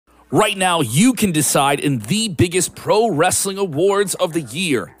Right now, you can decide in the biggest pro wrestling awards of the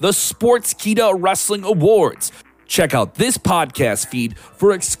year, the Sportskeeda Wrestling Awards. Check out this podcast feed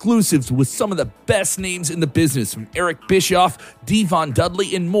for exclusives with some of the best names in the business, from Eric Bischoff, Devon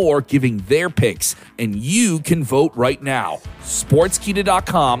Dudley, and more, giving their picks. And you can vote right now.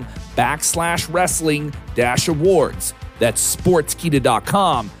 Sportskeeda.com/wrestling-awards. That's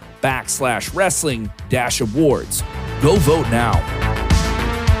Sportskeeda.com/wrestling-awards. Go vote now.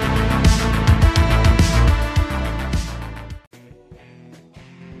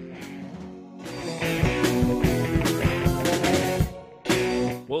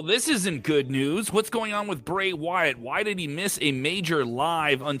 Well, this isn't good news. What's going on with Bray Wyatt? Why did he miss a major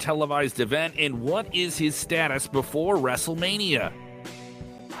live untelevised event? And what is his status before WrestleMania?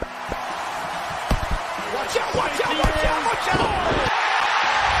 Watch out, watch out, watch out, watch out!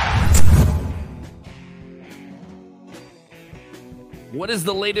 What is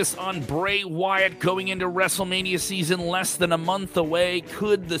the latest on Bray Wyatt going into WrestleMania season less than a month away?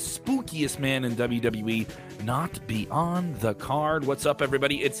 Could the spookiest man in WWE not be on the card? What's up,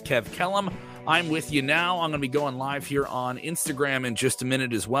 everybody? It's Kev Kellum. I'm with you now. I'm going to be going live here on Instagram in just a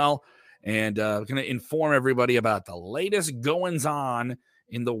minute as well. And I'm going to inform everybody about the latest goings-on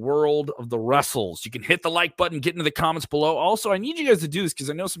in the world of the wrestles. You can hit the like button, get into the comments below. Also, I need you guys to do this because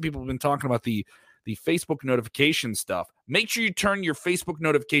I know some people have been talking about the Facebook notification stuff. Make sure you turn your Facebook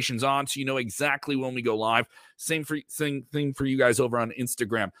notifications on so you know exactly when we go live. Same thing for you guys over on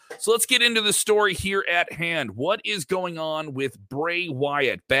Instagram. So let's get into the story here at hand. What is going on with Bray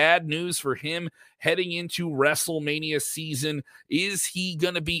Wyatt? Bad news for him heading into WrestleMania season. Is he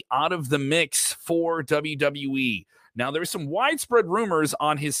going to be out of the mix for WWE? Now, there's some widespread rumors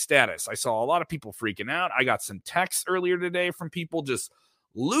on his status. I saw a lot of people freaking out. I got some texts earlier today from people just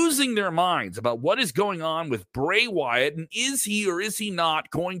losing their minds about what is going on with Bray Wyatt, and is he or is he not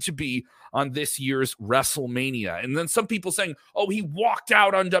going to be on this year's WrestleMania? And then some people saying, oh, he walked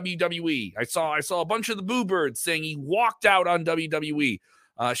out on WWE. I saw a bunch of the boo birds saying he walked out on WWE.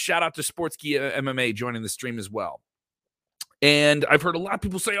 Shout out to Sportskeeda MMA joining the stream as well. And I've heard a lot of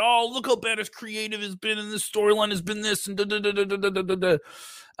people say, oh, look how bad his creative has been, and this storyline has been this, and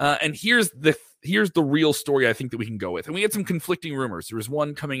and here's the real story I think that we can go with. And we had some conflicting rumors. There was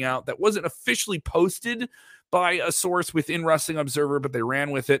one coming out that wasn't officially posted by a source within Wrestling Observer, but they ran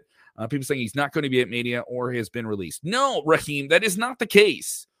with it. People saying he's not going to be at Mania or has been released. No, Raheem, that is not the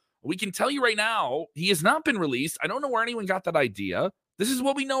case. We can tell you right now, he has not been released. I don't know where anyone got that idea. This is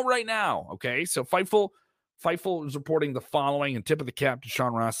what we know right now, okay? So Fightful is reporting the following, and tip of the cap to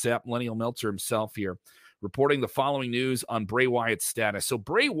Sean Ross Sapp, Millennial Meltzer himself here, reporting the following news on Bray Wyatt's status. So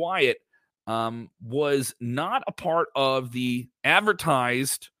Bray Wyatt was not a part of the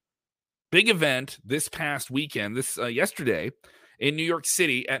advertised big event this past weekend, yesterday in New York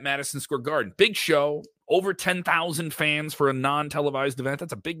City at Madison Square Garden. Big show, over 10,000 fans for a non-televised event.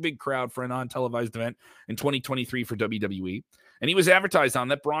 That's a big, big crowd for a non-televised event in 2023 for WWE. And he was advertised on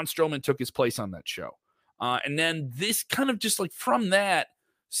that. Braun Strowman took his place on that show. And then this kind of just like from that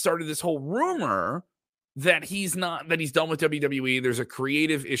started this whole rumor that he's done with WWE. There's a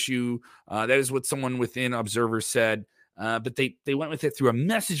creative issue. That is what someone within Observer said. But they went with it through a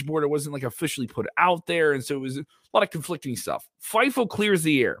message board. It wasn't like officially put out there. And so it was a lot of conflicting stuff. Fightful clears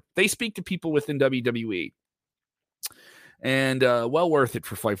the air. They speak to people within WWE. And well worth it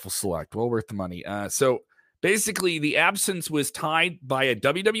for Fightful Select. Well worth the money. So basically, the absence was tied by a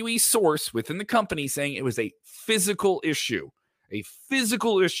WWE source within the company saying it was a physical issue. A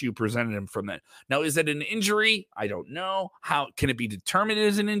physical issue presented him from that. Now, is it an injury? I don't know. How can it be determined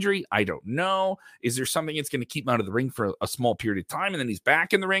as an injury? I don't know. Is there something that's going to keep him out of the ring for a small period of time and then he's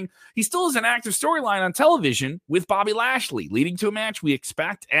back in the ring? He still has an active storyline on television with Bobby Lashley, leading to a match we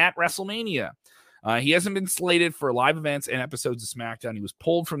expect at WrestleMania. He hasn't been slated for live events and episodes of SmackDown. He was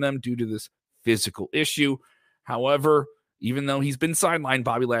pulled from them due to this physical issue. However, even though he's been sidelined,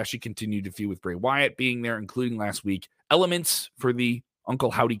 Bobby Lashley continued to feud with Bray Wyatt being there, including last week. Elements for the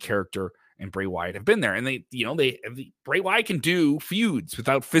Uncle Howdy character and Bray Wyatt have been there, and Bray Wyatt can do feuds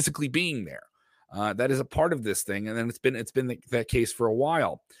without physically being there. That is a part of this thing, and then it's been that case for a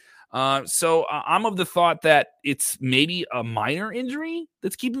while. So I'm of the thought that it's maybe a minor injury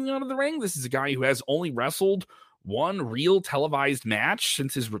that's keeping him out of the ring. This is a guy who has only wrestled one real televised match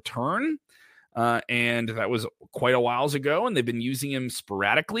since his return. And that was quite a while ago, and they've been using him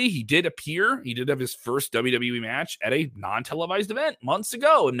sporadically. He did have his first WWE match at a non-televised event months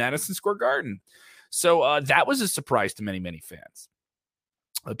ago in Madison Square Garden. So that was a surprise to many, many fans.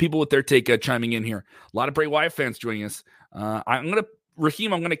 People with their take chiming in here. A lot of Bray Wyatt fans joining us. I'm going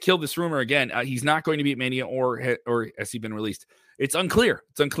to kill this rumor again. He's not going to be at Mania or has he been released? It's unclear.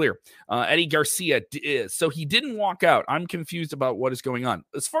 Eddie Garcia so he didn't walk out. I'm confused about what is going on.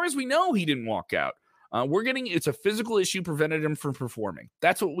 As far as we know, he didn't walk out. It's a physical issue prevented him from performing.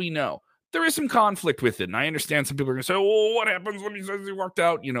 That's what we know. There is some conflict with it, and I understand some people are going to say, "Oh, what happens when he says he walked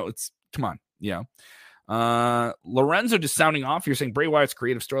out?" Come on, yeah. Lorenzo just sounding off here saying Bray Wyatt's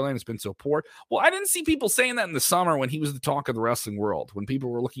creative storyline has been so poor. Well, I didn't see people saying that in the summer when he was the talk of the wrestling world, when people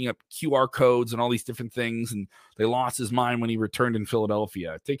were looking up QR codes and all these different things, and they lost his mind when he returned in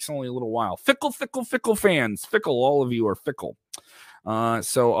Philadelphia. It takes only a little while. Fickle fans. Fickle, all of you are fickle.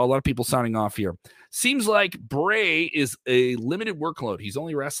 So a lot of people sounding off here. Seems like Bray is a limited workload. He's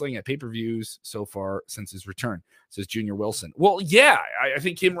only wrestling at pay-per-views so far since his return, says Junior Wilson. Well, yeah, I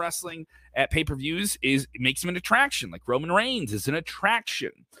think him wrestling at pay-per-views makes him an attraction. Like Roman Reigns is an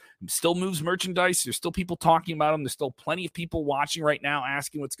attraction. He still moves merchandise. There's still people talking about him. There's still plenty of people watching right now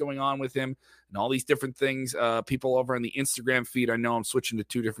asking what's going on with him and all these different things. People over on the Instagram feed, I know I'm switching to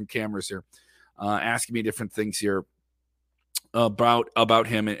 2 different cameras here, asking me different things here about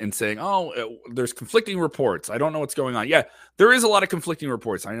him and saying, there's conflicting reports. I don't know what's going on. Yeah, there is a lot of conflicting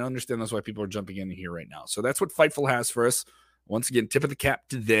reports. I understand that's why people are jumping in here right now. So that's what Fightful has for us. Once again, tip of the cap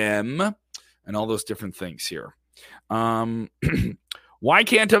to them and all those different things here. Why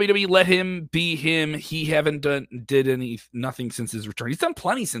can't WWE let him be him? He did nothing since his return. He's done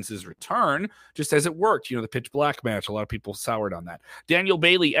plenty since his return, just as it worked. The Pitch Black match, a lot of people soured on that. Daniel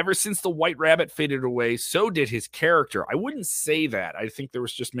Bailey, ever since the White Rabbit faded away, so did his character. I wouldn't say that. I think there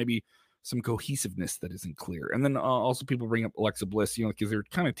was just maybe some cohesiveness that isn't clear. And then also people bring up Alexa Bliss, because they're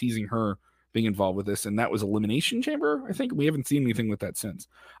kind of teasing her being involved with this, and that was Elimination Chamber. I think we haven't seen anything with that since.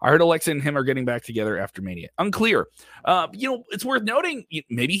 I heard Alexa and him are getting back together after Mania. Unclear. It's worth noting,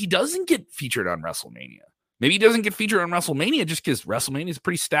 maybe he doesn't get featured on WrestleMania. Maybe he doesn't get featured on WrestleMania just because WrestleMania is a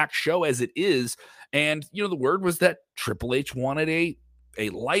pretty stacked show as it is. And, the word was that Triple H wanted a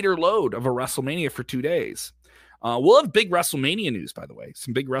lighter load of a WrestleMania for 2 days. We'll have big WrestleMania news, by the way.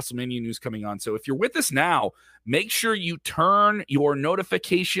 Some big WrestleMania news coming on. So if you're with us now, make sure you turn your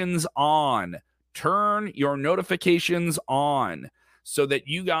notifications on. Turn your notifications on so that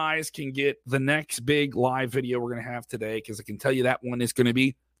you guys can get the next big live video we're going to have today, because I can tell you that one is going to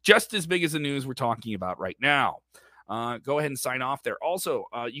be just as big as the news we're talking about right now. Go ahead and sign off there. Also,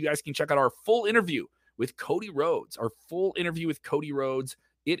 you guys can check out our full interview with Cody Rhodes.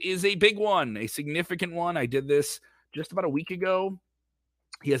 It is a big one, a significant one. I did this just about a week ago.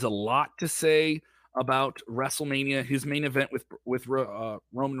 He has a lot to say about WrestleMania. His main event with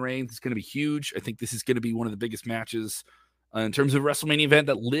Roman Reigns is going to be huge. I think this is going to be one of the biggest matches in terms of WrestleMania event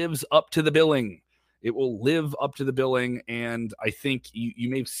that lives up to the billing. It will live up to the billing, and I think you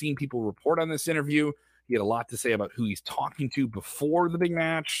may have seen people report on this interview. He had a lot to say about who he's talking to before the big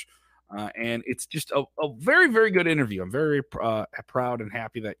match. And it's just a very, very good interview. I'm very proud and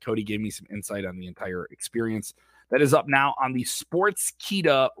happy that Cody gave me some insight on the entire experience. That is up now on the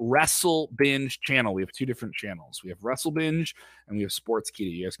Sportskeeda Wrestle Binge channel. We have 2 different channels. We have Wrestle Binge and we have Sportskeeda.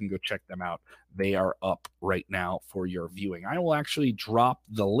 You guys can go check them out. They are up right now for your viewing. I will actually drop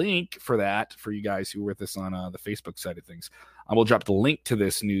the link for that for you guys who are with us on the Facebook side of things. I will drop the link to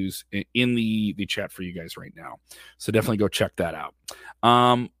this news in the chat for you guys right now. So definitely go check that out.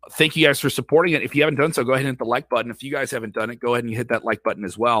 Thank you guys for supporting it. If you haven't done so, go ahead and hit the like button. If you guys haven't done it, go ahead and hit that like button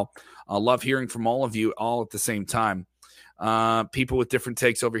as well. I love hearing from all of you all at the same time. People with different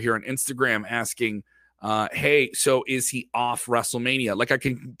takes over here on Instagram asking, hey, so is he off WrestleMania? Like I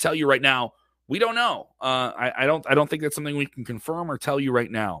can tell you right now, we don't know. I don't think that's something we can confirm or tell you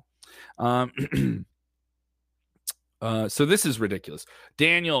right now. So this is ridiculous.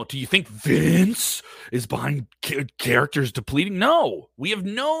 Daniel, do you think Vince is behind characters depleting? No, we have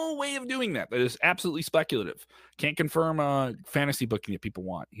no way of doing that. That is absolutely speculative. Can't confirm fantasy booking that people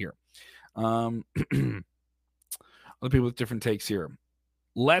want here. Other people with different takes here.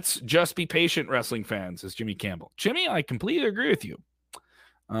 Let's just be patient, wrestling fans, says Jimmy Campbell. Jimmy, I completely agree with you.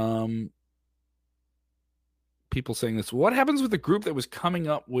 People saying this. What happens with the group that was coming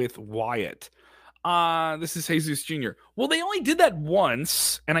up with Wyatt? This is Jesus Jr. Well, they only did that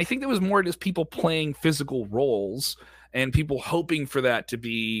once, and I think that was more just people playing physical roles and people hoping for that to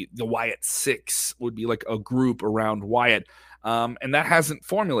be the Wyatt Six would be like a group around Wyatt. And that hasn't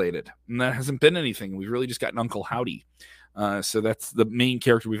formulated, and that hasn't been anything. We've really just gotten Uncle Howdy. So that's the main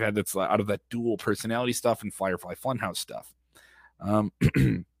character we've had that's out of that dual personality stuff and Firefly Funhouse stuff.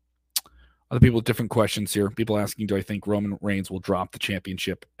 Other people with different questions here. People asking, do I think Roman Reigns will drop the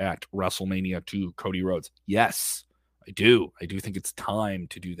championship at WrestleMania to Cody Rhodes? Yes, I do. I do think it's time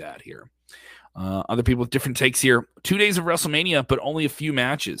to do that here. Other people with different takes here. 2 days of WrestleMania, but only a few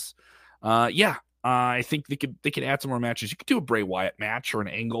matches. Yeah, I think they could add some more matches. You could do a Bray Wyatt match or an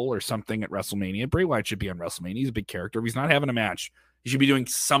angle or something at WrestleMania. Bray Wyatt should be on WrestleMania. He's a big character. If he's not having a match, he should be doing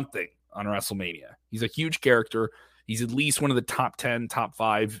something on WrestleMania. He's a huge character. He's at least one of the top 10, top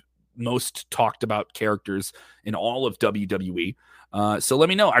 5 most talked about characters in all of WWE. So let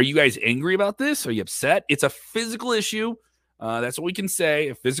me know. Are you guys angry about this? Are you upset? It's a physical issue. That's what we can say.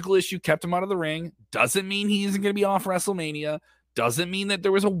 A physical issue kept him out of the ring. Doesn't mean he isn't going to be off WrestleMania. Doesn't mean that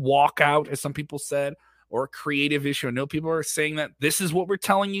there was a walkout, as some people said, or a creative issue. I know people are saying that this is what we're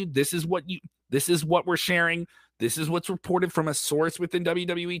telling you. This is what we're sharing. This is what's reported from a source within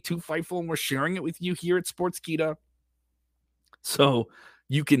WWE to Fightful, and we're sharing it with you here at Sportskeeda. So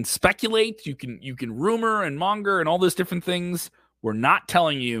you can speculate, you can rumor and monger and all those different things. We're not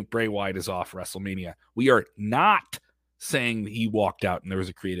telling you Bray Wyatt is off WrestleMania. We are not saying he walked out and there was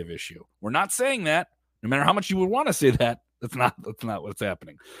a creative issue. We're not saying that. No matter how much you would want to say that, that's not what's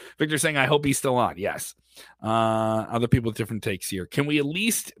happening. Victor saying, I hope he's still on. Yes. Other people with different takes here. Can we at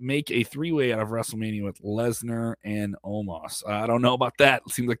least make a 3-way out of WrestleMania with Lesnar and Omos? I don't know about that.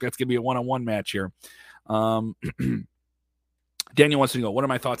 It seems like that's going to be a one-on-one match here. Daniel wants to know, what are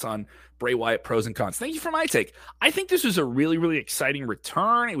my thoughts on Bray Wyatt, pros and cons? Thank you for my take. I think this was a really, really exciting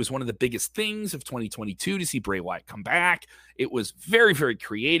return. It was one of the biggest things of 2022 to see Bray Wyatt come back. It was very, very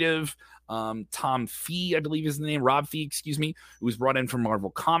creative. Tom Fee, I believe is the name, Rob Fee, excuse me, who was brought in from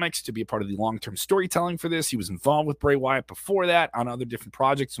Marvel Comics to be a part of the long-term storytelling for this. He was involved with Bray Wyatt before that on other different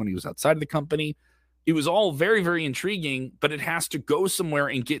projects when he was outside of the company. It was all very, very intriguing, but it has to go somewhere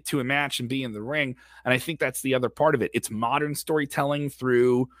and get to a match and be in the ring. And I think that's the other part of it. It's modern storytelling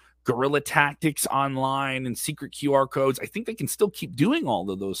through guerrilla tactics online and secret QR codes. I think they can still keep doing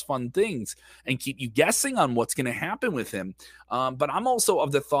all of those fun things and keep you guessing on what's going to happen with him. But I'm also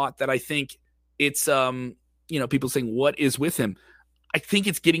of the thought that I think it's, people saying, what is with him? I think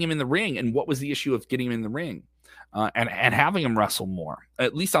it's getting him in the ring. And what was the issue of getting him in the ring? And having him wrestle more,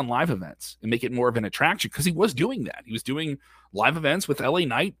 at least on live events, and make it more of an attraction, because he was doing that. He was doing live events with LA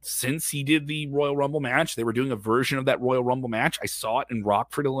Knight since he did the Royal Rumble match. They were doing a version of that Royal Rumble match. I saw it in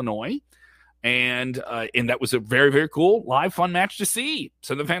Rockford, Illinois, and that was a very, very cool, live, fun match to see.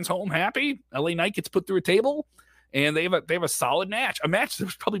 Send the fans home happy. LA Knight gets put through a table, and they have a solid match, a match that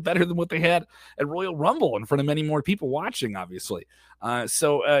was probably better than what they had at Royal Rumble in front of many more people watching, obviously.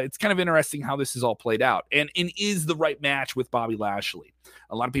 So it's kind of interesting how this is all played out, and is the right match with Bobby Lashley.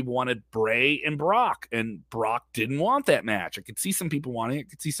 A lot of people wanted Bray and Brock, and Brock didn't want that match. I could see some people wanting it. I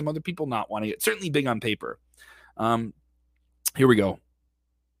could see some other people not wanting it. Certainly big on paper. Here we go.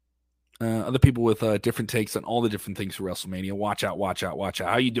 Other people with different takes on all the different things for WrestleMania. Watch out, watch out, watch out.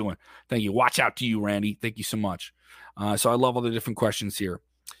 How you doing? Thank you. Watch out to you, Randy. Thank you so much. So I love all the different questions here.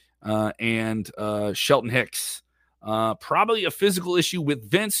 And Shelton Hicks. Probably a physical issue with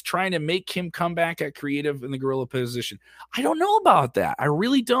Vince trying to make him come back at creative in the gorilla position. I don't know about that. I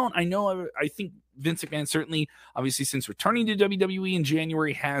really don't. I think Vince McMahon certainly, obviously, since returning to WWE in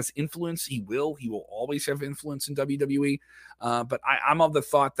January, has influence. He will always have influence in WWE. But I'm of the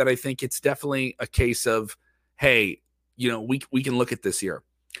thought that I think it's definitely a case of, hey, we can look at this here.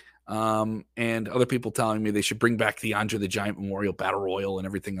 And other people telling me they should bring back the Andre the Giant Memorial Battle Royal and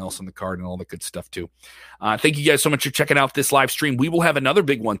everything else on the card and all the good stuff too. Thank you guys so much for checking out this live stream. We will have another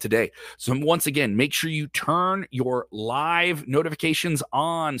big one today. So once again, make sure you turn your live notifications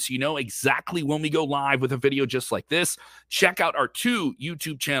on so you know exactly when we go live with a video just like this. Check out our two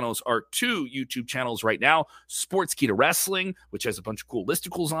YouTube channels right now. Sportskeeda Wrestling, which has a bunch of cool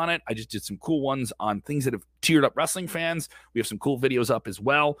listicles on it. I just did some cool ones on things that have tiered up wrestling fans. We have some cool videos up as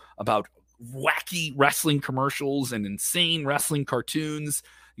well about wacky wrestling commercials and insane wrestling cartoons.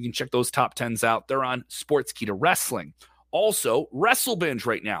 You can check those top 10s out. They're on Sportskeeda Wrestling. Also, Wrestle Binge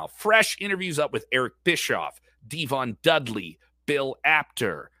right now. Fresh interviews up with Eric Bischoff, Devon Dudley, Bill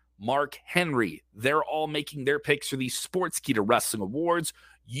Apter, Mark Henry. They're all making their picks for the Sportskeeda Wrestling Awards.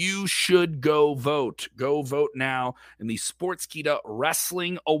 You should go vote. Go vote now in the Sportskeeda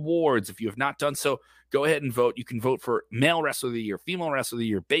Wrestling Awards. If you have not done so, go ahead and vote. You can vote for Male Wrestler of the Year, Female Wrestler of the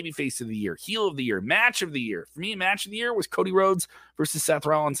Year, Babyface of the Year, Heel of the Year, Match of the Year. For me, Match of the Year was Cody Rhodes versus Seth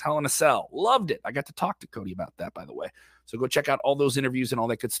Rollins, Hell in a Cell. Loved it. I got to talk to Cody about that, by the way. So go check out all those interviews and all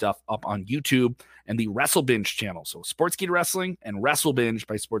that good stuff up on YouTube and the Wrestle Binge channel. So Sportskeeda Wrestling and Wrestle Binge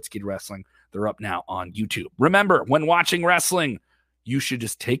by Sportskeeda Wrestling. They're up now on YouTube. Remember, when watching wrestling, you should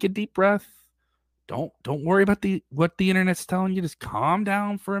just take a deep breath. Don't worry about what the internet's telling you. Just calm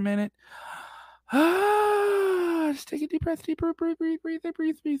down for a minute. Just take a deep breath, breathe.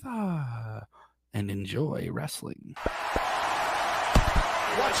 And enjoy wrestling.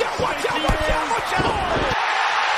 Watch out!